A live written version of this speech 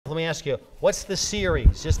let me ask you, what's the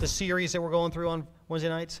series? Just the series that we're going through on Wednesday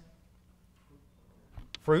nights?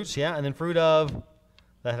 Fruits, yeah, and then fruit of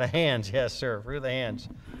the hands. Yes, sir, fruit of the hands.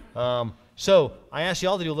 So I asked you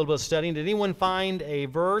all to do a little bit of studying. Did anyone find a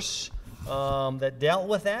verse that dealt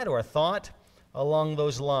with that or a thought along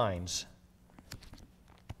those lines?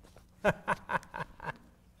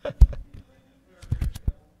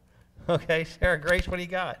 Okay, Sarah Grace, what do you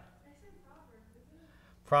got?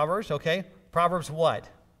 Proverbs, okay. Proverbs what?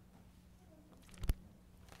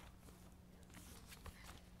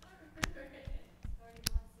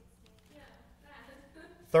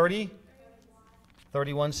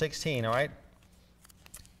 31:16, all right?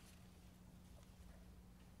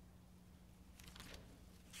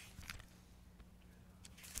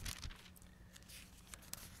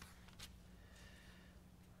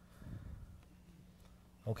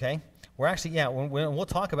 Okay. We're actually, yeah, we'll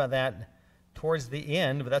talk about that towards the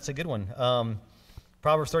end, but that's a good one.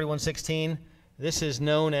 Proverbs 31:16, this is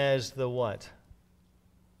known as the what?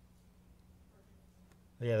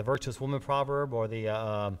 Yeah, the virtuous woman proverb, or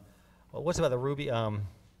the, what's about the ruby? I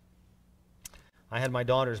had my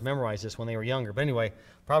daughters memorize this when they were younger. But anyway,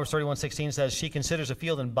 Proverbs 31:16 says, she considers a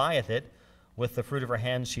field and buyeth it. With the fruit of her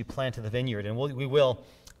hands she planteth the vineyard. And we will,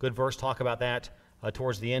 good verse, talk about that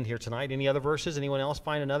towards the end here tonight. Any other verses? Anyone else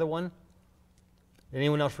find another one?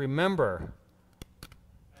 Anyone else remember? I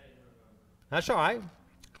didn't remember. That's all right.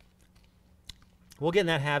 We'll get in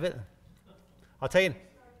that habit. I'll tell you.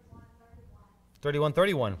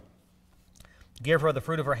 31:31. Give her the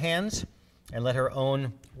fruit of her hands, and let her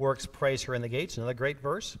own works praise her in the gates. Another great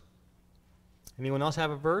verse. Anyone else have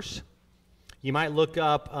a verse? You might look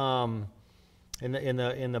up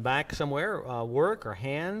in the back somewhere, work or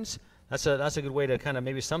hands. That's a good way to kind of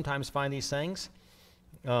maybe sometimes find these things.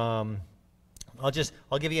 I'll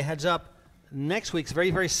give you a heads up. Next week's very,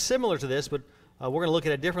 very similar to this, but we're going to look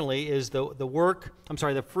at it differently. Is the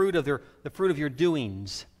fruit of your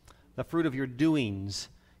doings. The fruit of your doings,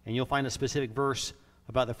 and you'll find a specific verse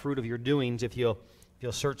about the fruit of your doings if you'll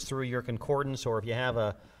search through your concordance, or if you have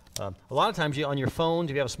a lot of times on your phones,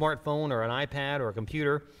 if you have a smartphone or an iPad or a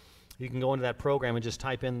computer, you can go into that program and just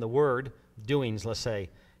type in the word doings, let's say,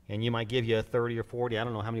 and you might give you 30 or 40. I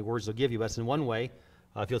don't know how many words they'll give you, but that's in one way.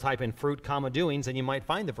 If you'll type in fruit, doings, then you might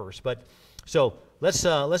find the verse. But so let's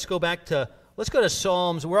go to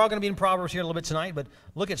Psalms. We're all going to be in Proverbs here a little bit tonight, but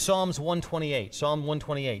look at Psalms 128. Psalm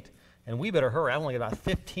 128. And we better hurry. I've only got about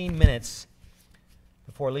 15 minutes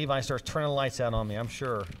before Levi starts turning the lights out on me, I'm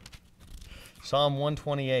sure. Psalm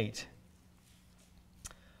 128.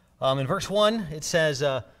 In verse 1, it says,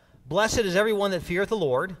 blessed is everyone that feareth the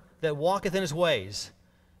Lord, that walketh in his ways.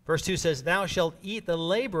 Verse 2 says, thou shalt eat the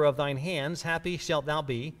labor of thine hands, happy shalt thou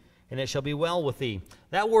be, and it shall be well with thee.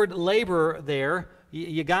 That word labor there,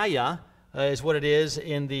 yagaya, is what it is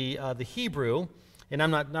in the Hebrew. And I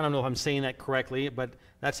don't know if I'm saying that correctly, but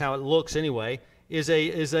that's how it looks anyway, is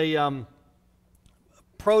a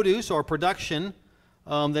produce or production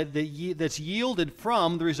that's yielded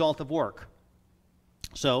from the result of work.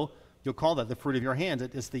 So you'll call that the fruit of your hands.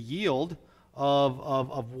 It's the yield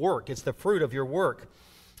of work. It's the fruit of your work.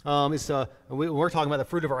 We're talking about the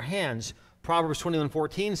fruit of our hands. Proverbs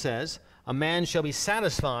 21:14 says, a man shall be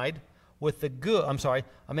satisfied with a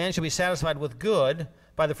man shall be satisfied with good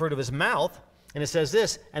by the fruit of his mouth. And it says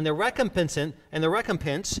this, and the recompense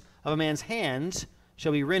of a man's hands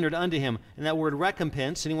shall be rendered unto him. And that word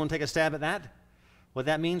recompense, anyone take a stab at that? What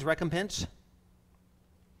that means, recompense?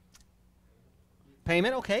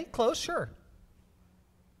 Payment, okay, close, sure.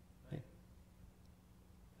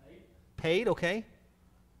 Paid, okay.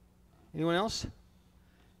 Anyone else?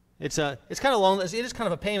 It's kind of long. It is kind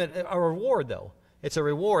of a payment, a reward though. It's a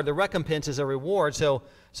reward. The recompense is a reward. So,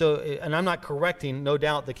 and I'm not correcting, no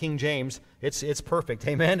doubt, the King James. It's perfect.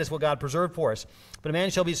 Amen. It's what God preserved for us. But a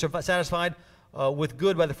man shall be satisfied with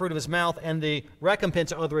good by the fruit of his mouth, and the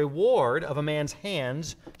recompense or the reward of a man's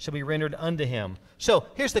hands shall be rendered unto him. So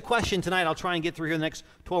here's the question tonight. I'll try and get through here in the next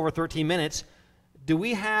 12 or 13 minutes. Do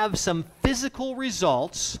we have some physical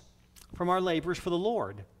results from our labors for the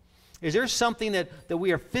Lord? Is there something that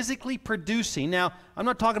we are physically producing? Now, I'm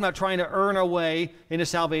not talking about trying to earn our way into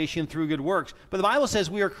salvation through good works, but the Bible says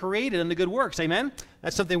we are created unto good works. Amen?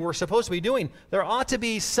 That's something we're supposed to be doing. There ought to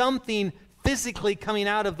be something physically coming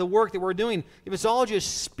out of the work that we're doing. If it's all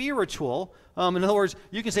just spiritual, in other words,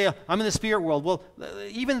 you can say, I'm in the spirit world. Well,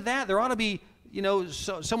 even that, there ought to be,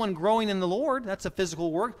 someone growing in the Lord. That's a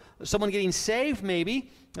physical work. Someone getting saved, maybe.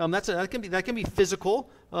 That can be physical,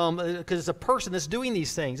 because it's a person that's doing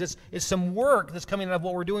these things. It's some work that's coming out of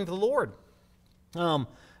what we're doing for the Lord.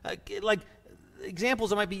 Like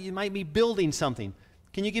examples, you might be building something.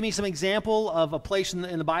 Can you give me some example of a place in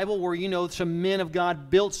the Bible where you know some men of God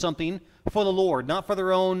built something for the Lord, not for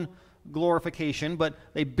their own glorification, but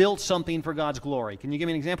they built something for God's glory? Can you give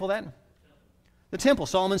me an example of that? The temple,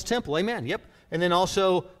 Solomon's temple, amen, yep. And then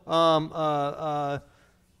also, not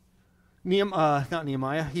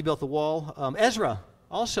Nehemiah, he built the wall. Ezra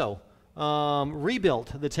also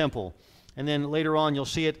rebuilt the temple. And then later on, you'll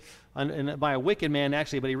see it by a wicked man,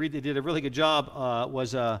 actually, but he did a really good job,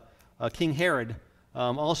 was King Herod.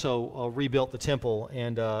 Also rebuilt the temple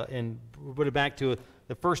and put it back to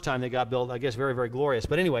the first time they got built. I guess very, very glorious.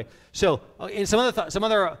 But anyway, so in some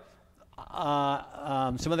other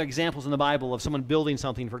examples in the Bible of someone building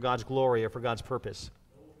something for God's glory or for God's purpose.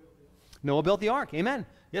 Noah built the ark. Amen.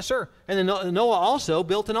 Yes, sir. And then Noah also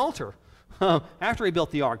built an altar after he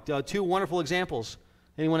built the ark. Two wonderful examples.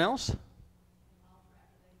 Anyone else?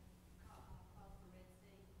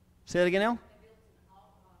 Say that again now.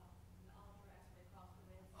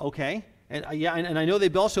 Okay, and and I know they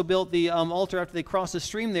also built the altar after they crossed the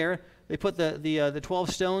stream there. They put the 12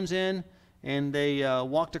 stones in, and they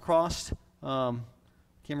walked across.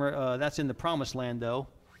 That's in the Promised Land, though.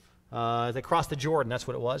 They crossed the Jordan. That's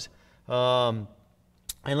what it was. And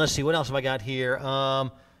let's see, what else have I got here? How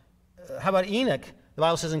about Enoch? The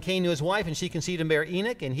Bible says, and Cain knew his wife, and she conceived and bare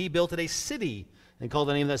Enoch, and he built it a city, and called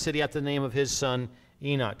the name of that city after the name of his son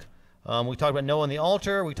Enoch. We talked about Noah and the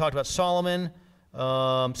altar. We talked about Solomon.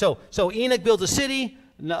 So Enoch builds a city,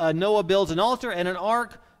 Noah builds an altar and an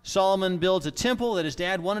ark, Solomon builds a temple that his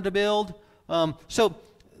dad wanted to build. So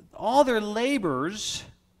all their labors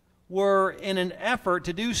were in an effort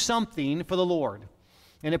to do something for the Lord.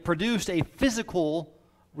 And it produced a physical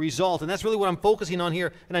result. And that's really what I'm focusing on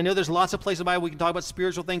here. And I know there's lots of places in the Bible we can talk about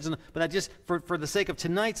spiritual things, but I just, for the sake of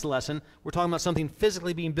tonight's lesson, we're talking about something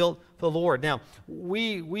physically being built for the Lord. Now,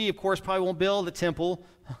 we of course, probably won't build a temple.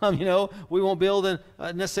 We won't build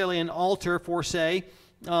necessarily an altar, per se.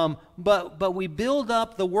 But we build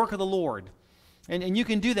up the work of the Lord. And you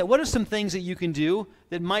can do that. What are some things that you can do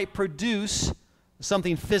that might produce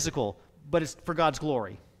something physical, but it's for God's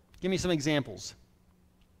glory? Give me some examples.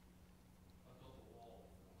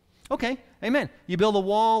 Okay, amen. You build a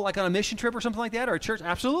wall like on a mission trip or something like that, or a church?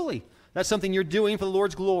 Absolutely. That's something you're doing for the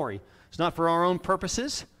Lord's glory. It's not for our own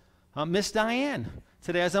purposes. Miss Diane,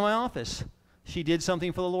 today I was in my office. She did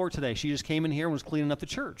something for the Lord today. She just came in here and was cleaning up the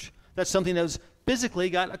church. That's something that was physically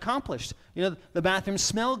got accomplished. The bathrooms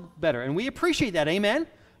smell better, and we appreciate that, amen?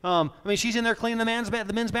 She's in there cleaning the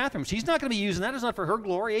men's bathroom. She's not going to be using that. It's not for her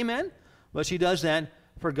glory, amen? But she does that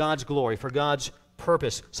for God's glory, for God's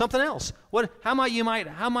purpose. Something else. How might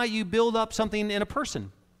you build up something in a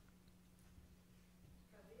person?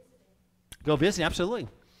 Go visiting, absolutely.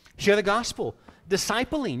 Share the gospel.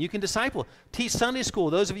 Discipling. You can disciple. Teach Sunday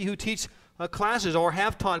school. Those of you who teach classes or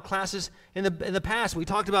have taught classes in the past, we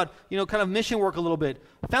talked about kind of mission work a little bit.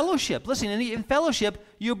 Fellowship. Listen, in fellowship,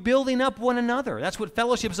 you're building up one another. That's what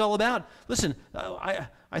fellowship is all about. Listen,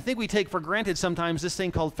 I think we take for granted sometimes this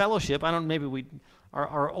thing called fellowship. Maybe we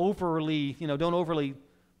are overly, don't overly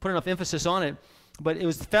put enough emphasis on it. But it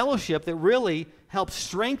was fellowship that really helped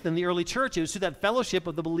strengthen the early church. It was through that fellowship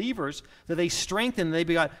of the believers that they strengthened.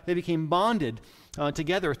 They became bonded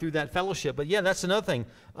together through that fellowship. But yeah, that's another thing.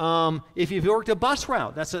 If you've worked a bus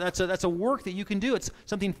route, that's a work that you can do. It's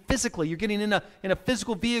something physically. You're getting in a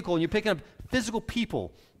physical vehicle and you're picking up physical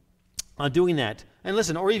people doing that. And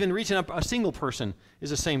listen, or even reaching up a single person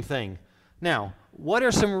is the same thing. Now, what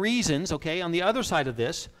are some reasons, on the other side of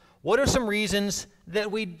this, what are some reasons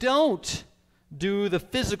that we don't do the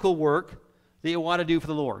physical work that you want to do for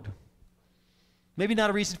the Lord? Maybe not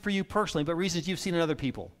a reason for you personally, but reasons you've seen in other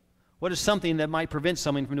people. What is something that might prevent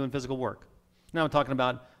someone from doing physical work? Now I'm talking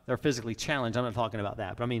about they're physically challenged. I'm not talking about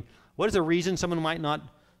that. But what is a reason someone might not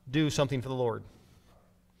do something for the Lord?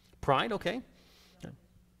 Pride, okay.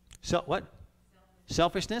 So what?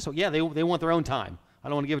 Selfishness? Oh, yeah, they want their own time. I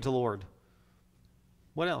don't want to give it to the Lord.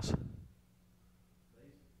 What else?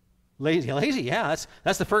 Lazy, yeah.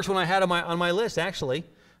 That's the first one I had on my list, actually.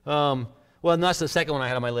 Well, that's the second one I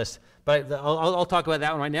had on my list. But I'll talk about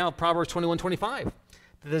that one right now. Proverbs 21:25.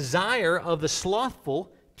 The desire of the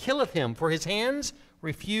slothful killeth him, for his hands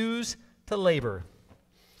refuse to labor.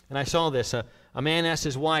 And I saw this. A man asked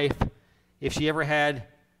his wife if she ever had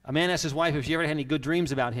any good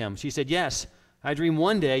dreams about him. She said, yes, I dream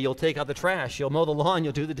one day you'll take out the trash, you'll mow the lawn,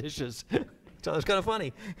 you'll do the dishes. So it's kind of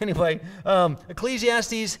funny. Anyway,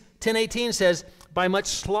 Ecclesiastes 10:18 says, by much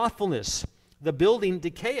slothfulness the building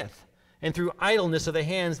decayeth, and through idleness of the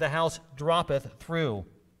hands the house droppeth through.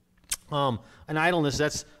 An idleness,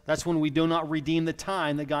 that's when we do not redeem the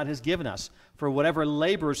time that God has given us for whatever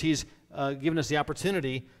labors he's given us the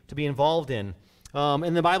opportunity to be involved in.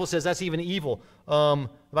 And the Bible says that's even evil. The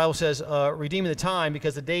Bible says redeeming the time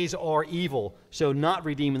because the days are evil. So not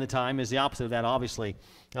redeeming the time is the opposite of that, obviously.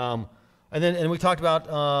 And we talked about,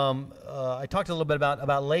 I talked a little bit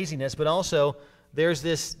about laziness, but also there's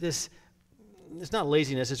this it's not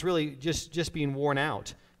laziness, it's really just being worn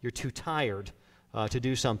out. You're too tired to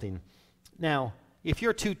do something. Now, if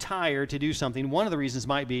you're too tired to do something, one of the reasons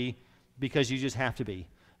might be because you just have to be.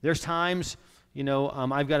 There's times,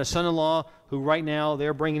 I've got a son-in-law who right now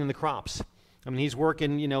they're bringing in the crops. I mean, he's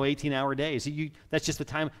working, 18-hour days. That's just the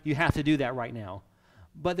time you have to do that right now.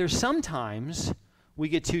 But there's sometimes we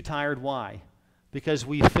get too tired. Why? Because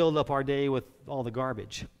we filled up our day with all the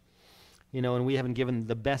garbage, and we haven't given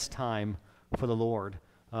the best time for the Lord.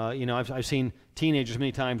 I've seen teenagers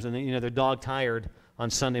many times, and they're dog tired on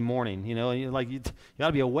Sunday morning. You got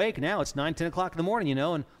to be awake now. It's 9, 10 o'clock in the morning.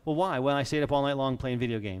 And well, why? Well, I stayed up all night long playing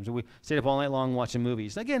video games, or we stayed up all night long watching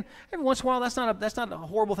movies. Again, every once in a while, that's not a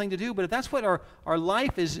horrible thing to do. But if that's what our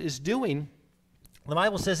life is doing, the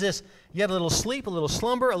Bible says this: you have a little sleep, a little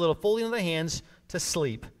slumber, a little folding of the hands to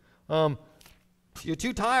sleep. You're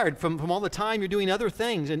too tired from all the time you're doing other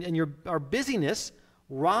things, and our busyness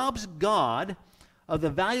robs God of the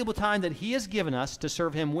valuable time that He has given us to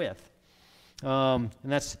serve Him with. And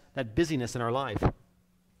that's that busyness in our life.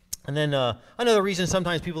 And then another reason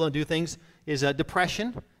sometimes people don't do things is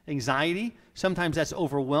depression, anxiety. Sometimes that's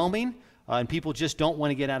overwhelming, and people just don't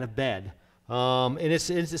want to get out of bed. And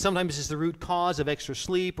sometimes it's the root cause of extra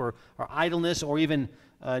sleep or idleness or even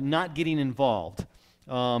not getting involved.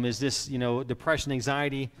 Is this, depression,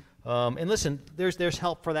 anxiety? And listen, there's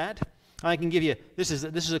help for that. I can give you, this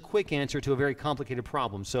is a quick answer to a very complicated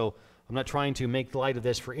problem. So I'm not trying to make light of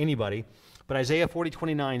this for anybody. But Isaiah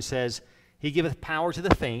 40:29 says, He giveth power to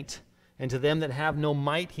the faint, and to them that have no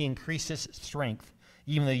might He increaseth strength.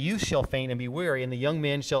 Even the youth shall faint and be weary, and the young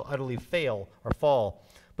men shall utterly fail or fall.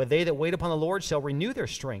 But they that wait upon the Lord shall renew their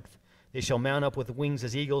strength. They shall mount up with wings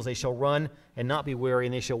as eagles. They shall run and not be weary,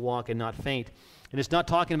 and they shall walk and not faint. And it's not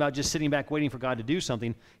talking about just sitting back waiting for God to do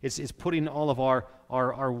something. It's putting all of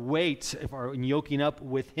our weight, and yoking up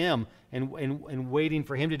with Him and waiting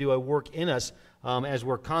for Him to do a work in us as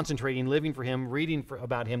we're concentrating, living for Him, reading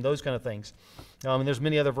about Him, those kind of things. And there's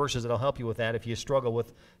many other verses that'll help you with that if you struggle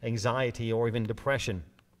with anxiety or even depression.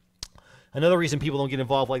 Another reason people don't get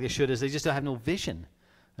involved like they should is they just don't have no vision.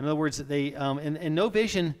 In other words, and no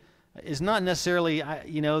vision is not necessarily,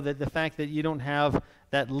 the fact that you don't have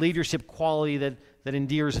that leadership quality that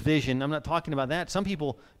endears vision. I'm not talking about that. Some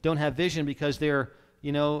people don't have vision because they're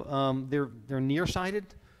nearsighted,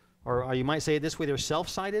 or you might say it this way, they're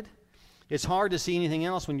self-sighted. It's hard to see anything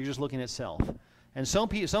else when you're just looking at self. And some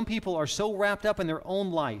people are so wrapped up in their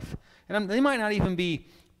own life, and they might not even be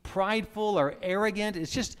prideful or arrogant.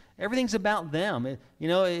 It's just everything's about them. If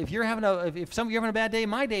some of you are having a bad day,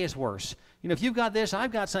 my day is worse. If you've got this,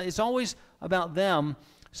 I've got something. It's always about them.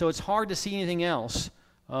 So it's hard to see anything else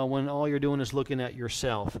when all you're doing is looking at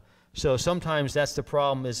yourself. So sometimes that's the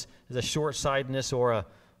problem is a short-sightedness or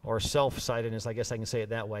self-sightedness. I guess I can say it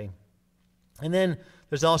that way. And then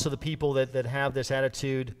there's also the people that have this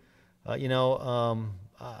attitude. I've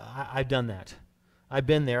done that. I've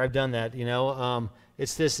been there. I've done that.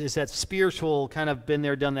 It's that spiritual kind of been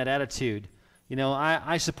there, done that attitude.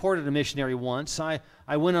 I supported a missionary once. I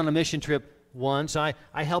went on a mission trip once. I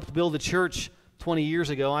helped build a church 20 years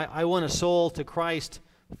ago. I won a soul to Christ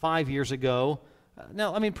 5 years ago.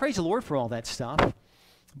 Now, praise the Lord for all that stuff.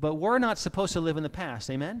 But we're not supposed to live in the past.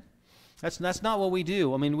 Amen? That's not what we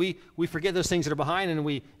do. We forget those things that are behind and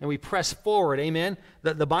we press forward. Amen?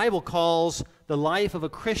 The Bible calls the life of a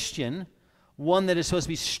Christian one that is supposed to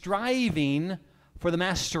be striving for the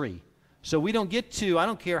mastery. So we don't get to, I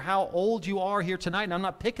don't care how old you are here tonight, and I'm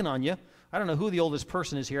not picking on you. I don't know who the oldest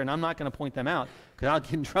person is here, and I'm not going to point them out because I'll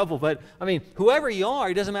get in trouble. But, whoever you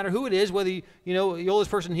are, it doesn't matter who it is, whether the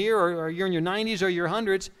oldest person here or you're in your 90s or your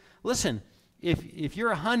hundreds. Listen, if you're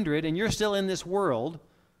 100 and you're still in this world,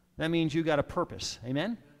 that means you got a purpose.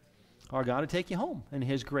 Amen? Our God would take you home. In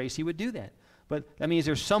His grace, He would do that. But that means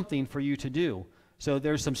there's something for you to do. So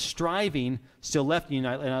there's some striving still left in you.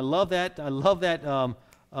 And I love that. I love that.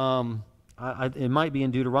 It might be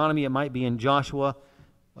in Deuteronomy. It might be in Joshua,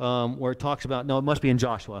 where it talks about, no, it must be in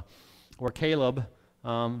Joshua, where Caleb,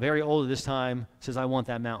 very old at this time, says, I want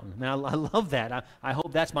that mountain. Man, I love that. I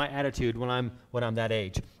hope that's my attitude when I'm that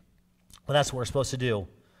age. Well, that's what we're supposed to do.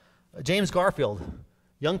 James Garfield.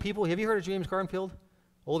 Young people, have you heard of James Garfield?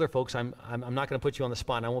 Older folks, I'm not going to put you on the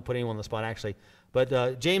spot, and I won't put anyone on the spot, actually.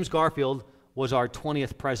 But James Garfield was our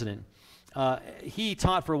 20th president. He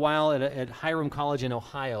taught for a while at Hiram College in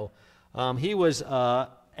Ohio. He was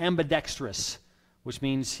ambidextrous, which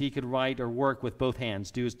means he could write or work with both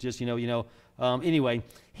hands. Anyway,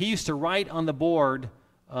 he used to write on the board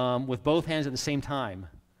with both hands at the same time.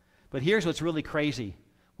 But here's what's really crazy.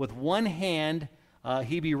 With one hand,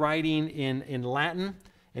 he'd be writing in Latin,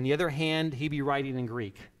 and the other hand, he'd be writing in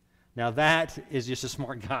Greek. Now that is just a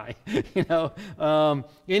smart guy,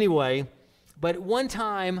 Anyway, but one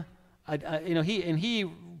time, he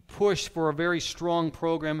pushed for a very strong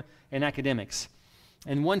program in academics.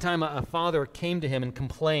 And one time a father came to him and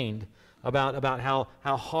complained about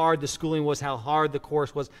how hard the schooling was, how hard the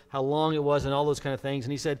course was, how long it was, and all those kind of things.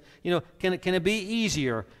 And he said, can it be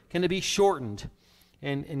easier? Can it be shortened?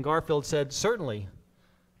 And Garfield said, certainly,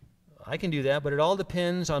 I can do that, but it all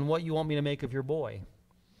depends on what you want me to make of your boy.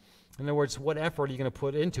 In other words, what effort are you going to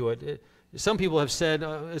put into it? Some people have said,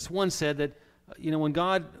 one said that, when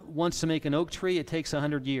God wants to make an oak tree, it takes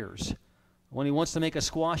 100 years. When he wants to make a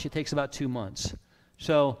squash, it takes about 2 months.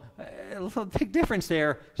 So a big difference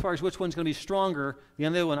there as far as which one's going to be stronger. The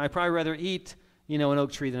other one, I'd probably rather eat, an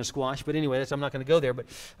oak tree than a squash. But anyway, I'm not going to go there. But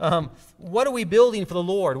what are we building for the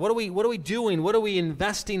Lord? What are we doing? What are we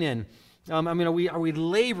investing in? Are we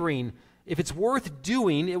laboring? If it's worth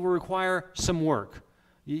doing, it will require some work.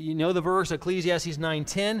 You know the verse, Ecclesiastes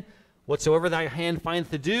 9:10. Whatsoever thy hand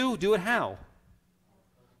findeth to do, do it how?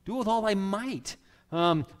 Do it with all thy might.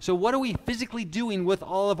 So what are we physically doing with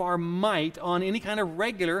all of our might on any kind of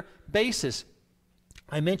regular basis?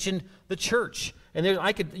 I mentioned the church, and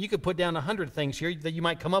you could put down 100 things here that you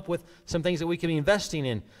might come up with, some things that we can be investing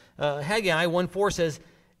in. Haggai 1:4 says,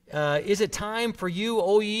 is it time for you,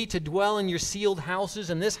 O ye, to dwell in your sealed houses,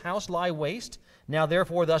 and this house lie waste? Now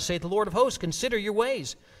therefore, thus saith the Lord of hosts, consider your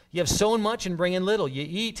ways. Ye have sown much and bring in little. Ye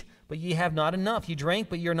eat, but ye have not enough. Ye drink,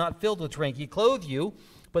 but ye are not filled with drink. Ye clothe you,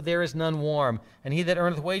 but there is none warm. And he that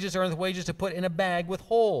earneth wages to put in a bag with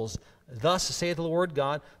holes. Thus saith the Lord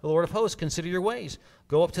God, the Lord of hosts, consider your ways.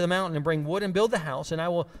 Go up to the mountain and bring wood and build the house, and I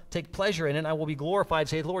will take pleasure in it, and I will be glorified,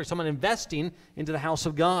 saith the Lord. Someone investing into the house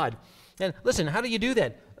of God. And listen, how do you do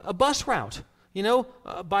that? A bus route,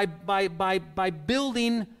 by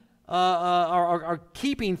building or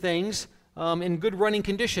keeping things in good running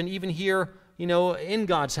condition, even here, in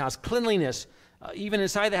God's house. Cleanliness, even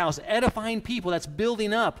inside the house, edifying people, that's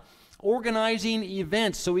building up, organizing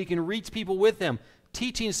events so we can reach people with them,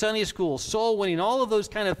 teaching Sunday school, soul winning, all of those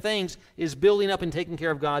kind of things is building up and taking care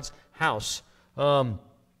of God's house. And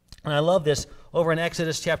I love this over in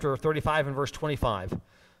Exodus chapter 35 and verse 25. And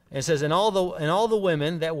it says, and all the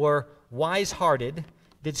women that were wise-hearted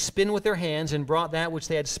did spin with their hands and brought that which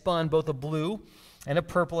they had spun, both of blue and of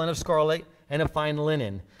purple and of scarlet and of fine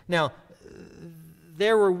linen. Now,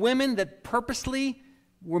 there were women that purposely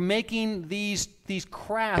were making these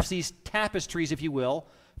crafts, these tapestries, if you will,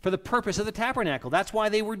 for the purpose of the tabernacle. That's why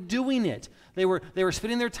they were doing it. They were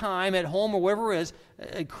spending their time at home or wherever it is,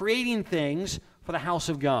 creating things for the house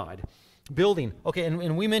of God. Building. Okay,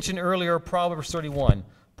 and we mentioned earlier Proverbs 31.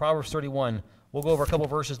 Proverbs 31. We'll go over a couple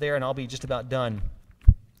verses there, and I'll be just about done.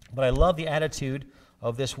 But I love the attitude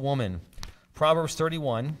of this woman. Proverbs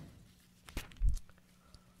 31.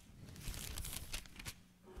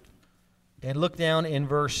 And look down in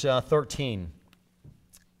verse 13.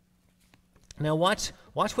 Now watch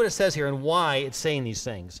what it says here and why it's saying these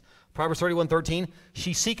things. Proverbs 31:13.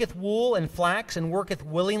 She seeketh wool and flax and worketh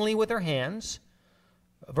willingly with her hands.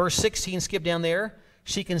 Verse 16, skip down there.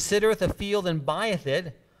 She considereth a field and buyeth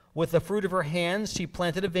it. With the fruit of her hands she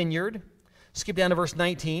planted a vineyard. Skip down to verse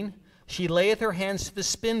 19. She layeth her hands to the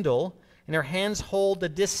spindle, and her hands hold the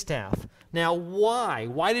distaff. Now why?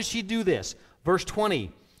 Why does she do this? Verse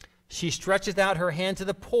 20. She stretcheth out her hand to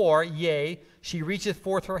the poor, yea, she reacheth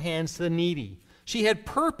forth her hands to the needy. She had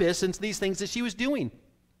purpose in these things that she was doing.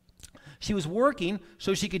 She was working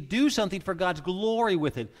so she could do something for God's glory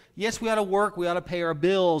with it. Yes, we ought to work, we ought to pay our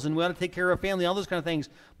bills, and we ought to take care of our family, all those kind of things.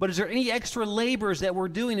 But is there any extra labors that we're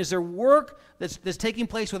doing? Is there work that's taking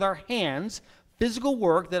place with our hands, physical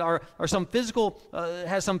work that has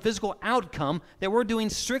some physical outcome that we're doing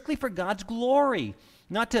strictly for God's glory?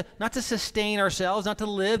 Not to sustain ourselves, not to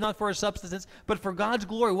live, not for our subsistence, but for God's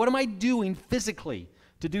glory. What am I doing physically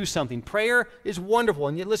to do something? Prayer is wonderful.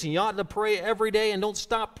 And listen, you ought to pray every day and don't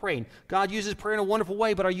stop praying. God uses prayer in a wonderful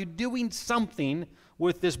way, but are you doing something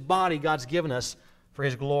with this body God's given us for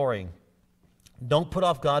His glory? Don't put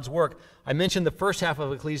off God's work. I mentioned the first half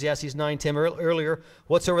of Ecclesiastes 9:10 earlier.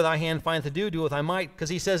 Whatsoever thy hand findeth to do, do with thy might, because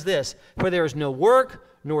he says this, for there is no work,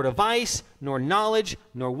 nor device, nor knowledge,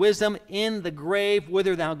 nor wisdom in the grave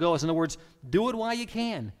whither thou goest. In other words, do it while you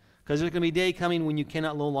can, because there's going to be a day coming when you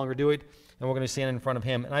cannot no longer do it, and we're going to stand in front of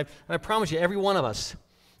Him. And I promise you, every one of us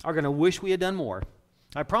are going to wish we had done more.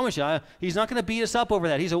 I promise you, He's not going to beat us up over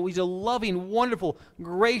that. He's a loving, wonderful,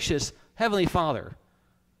 gracious Heavenly Father.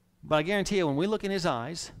 But I guarantee you, when we look in His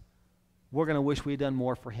eyes, we're going to wish we had done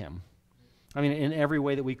more for Him. I mean, in every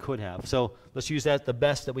way that we could have. So let's use that the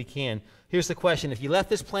best that we can. Here's the question. If you left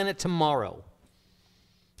this planet tomorrow,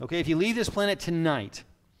 okay, if you leave this planet tonight,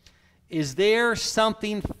 is there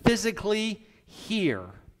something physically here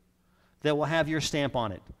that will have your stamp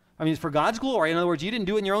on it? I mean, it's for God's glory. In other words, you didn't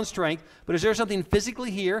do it in your own strength, but is there something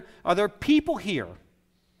physically here? Are there people here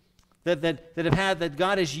that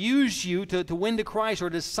God has used you to win to Christ or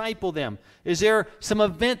disciple them? Is there some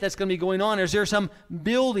event that's going to be going on? Is there some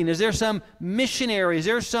building? Is there some missionary? Is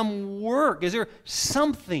there some work? Is there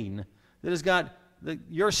something that has got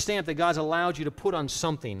your stamp that God's allowed you to put on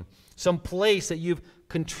something, some place that you've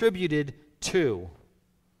contributed to,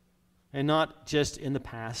 and not just in the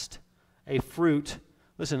past? A fruit.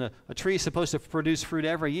 Listen, a tree is supposed to produce fruit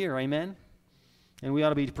every year, amen? And we ought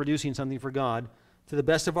to be producing something for God to the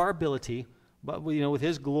best of our ability, but with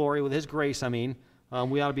His glory, with His grace, we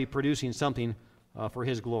ought to be producing something for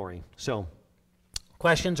His glory. So,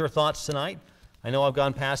 questions or thoughts tonight? I know I've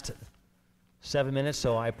gone past 7 minutes,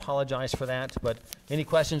 so I apologize for that, but any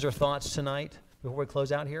questions or thoughts tonight before we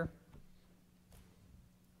close out here?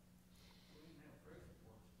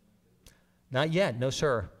 Not yet, no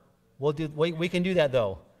sir. We can do that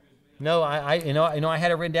though. No, I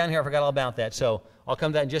had it written down here. I forgot all about that. So I'll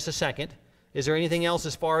come to that in just a second. Is there anything else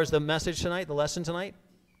as far as the message tonight, the lesson tonight?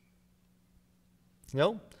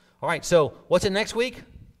 No? All right, so what's it next week?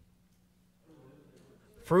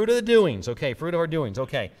 Fruit of the doings. Okay, fruit of our doings.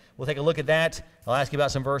 Okay, we'll take a look at that. I'll ask you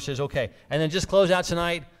about some verses. Okay, and then just close out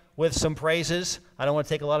tonight with some praises. I don't want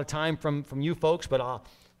to take a lot of time from you folks, but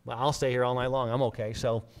I'll stay here all night long. I'm okay.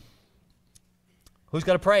 So who's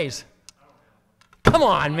got a praise? Come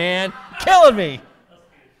on, man. Killing me.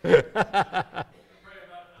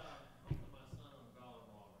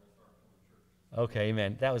 Okay,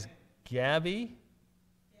 amen. That was Gabby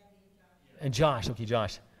and Josh. Okay,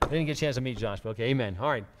 Josh. I didn't get a chance to meet Josh, but okay, amen. All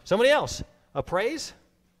right. Somebody else. A praise?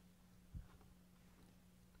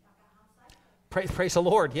 Praise the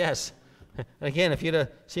Lord, yes. Again, if you'd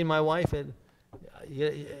have seen my wife, it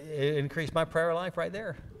increased my prayer life right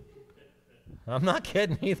there. I'm not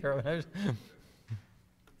kidding either.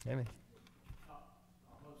 Amen.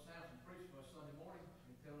 Brother Samson preached for us Sunday morning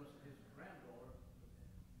and telling us that his granddaughter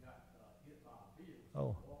got hit by a vehicle.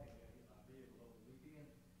 Oh. Walking got hit by a vehicle over the weekend.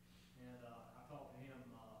 And I talked to him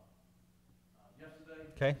yesterday.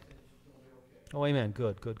 Okay. He said she's going to be okay. Oh, amen.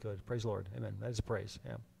 Good. Praise the Lord. Amen. That is a praise.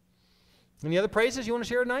 Yeah. Any other praises you want to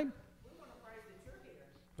share tonight? We want to praise that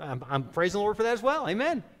you're here. I'm praising the Lord for that as well.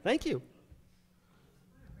 Amen. Thank you.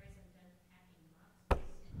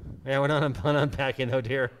 Yeah, we're not unpacking though,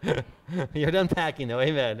 dear. You're done packing though.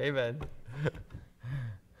 Amen. Amen.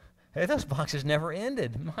 Hey, those boxes never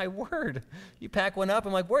ended. My word. You pack one up,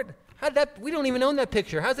 I'm like, where? How did that? We don't even own that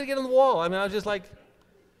picture. How did it get on the wall? I mean, I was just like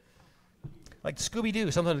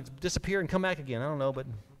Scooby-Doo, something to disappear and come back again. I don't know, but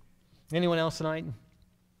anyone else tonight?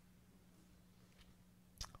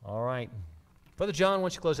 All right. Brother John, why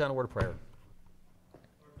don't you close down a word of prayer?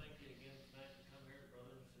 Lord, thank you again tonight to come here,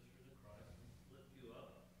 brothers and sisters in Christ, and lift you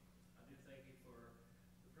up. I do thank you for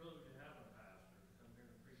the privilege of having a pastor to come here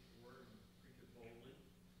and preach the word and preach it boldly.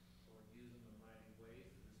 Lord, use him in mighty ways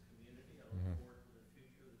to this community. I look forward to the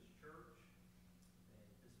future of this church. And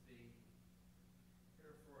just be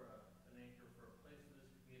here for an anchor for a place for this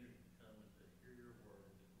community to come and to hear your word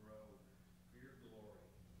and to grow for your glory.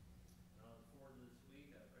 And I look forward to this week.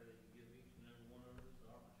 I pray that you give each and every one of us an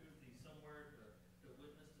opportunity somewhere to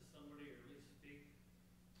witness to somebody or at least speak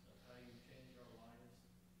of how you changed our lives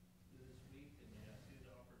through this week. And may I see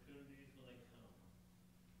the opportunities when they come.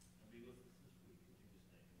 And be with us this week in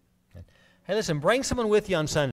Jesus' name. Hey, listen, bring someone with you on Sunday.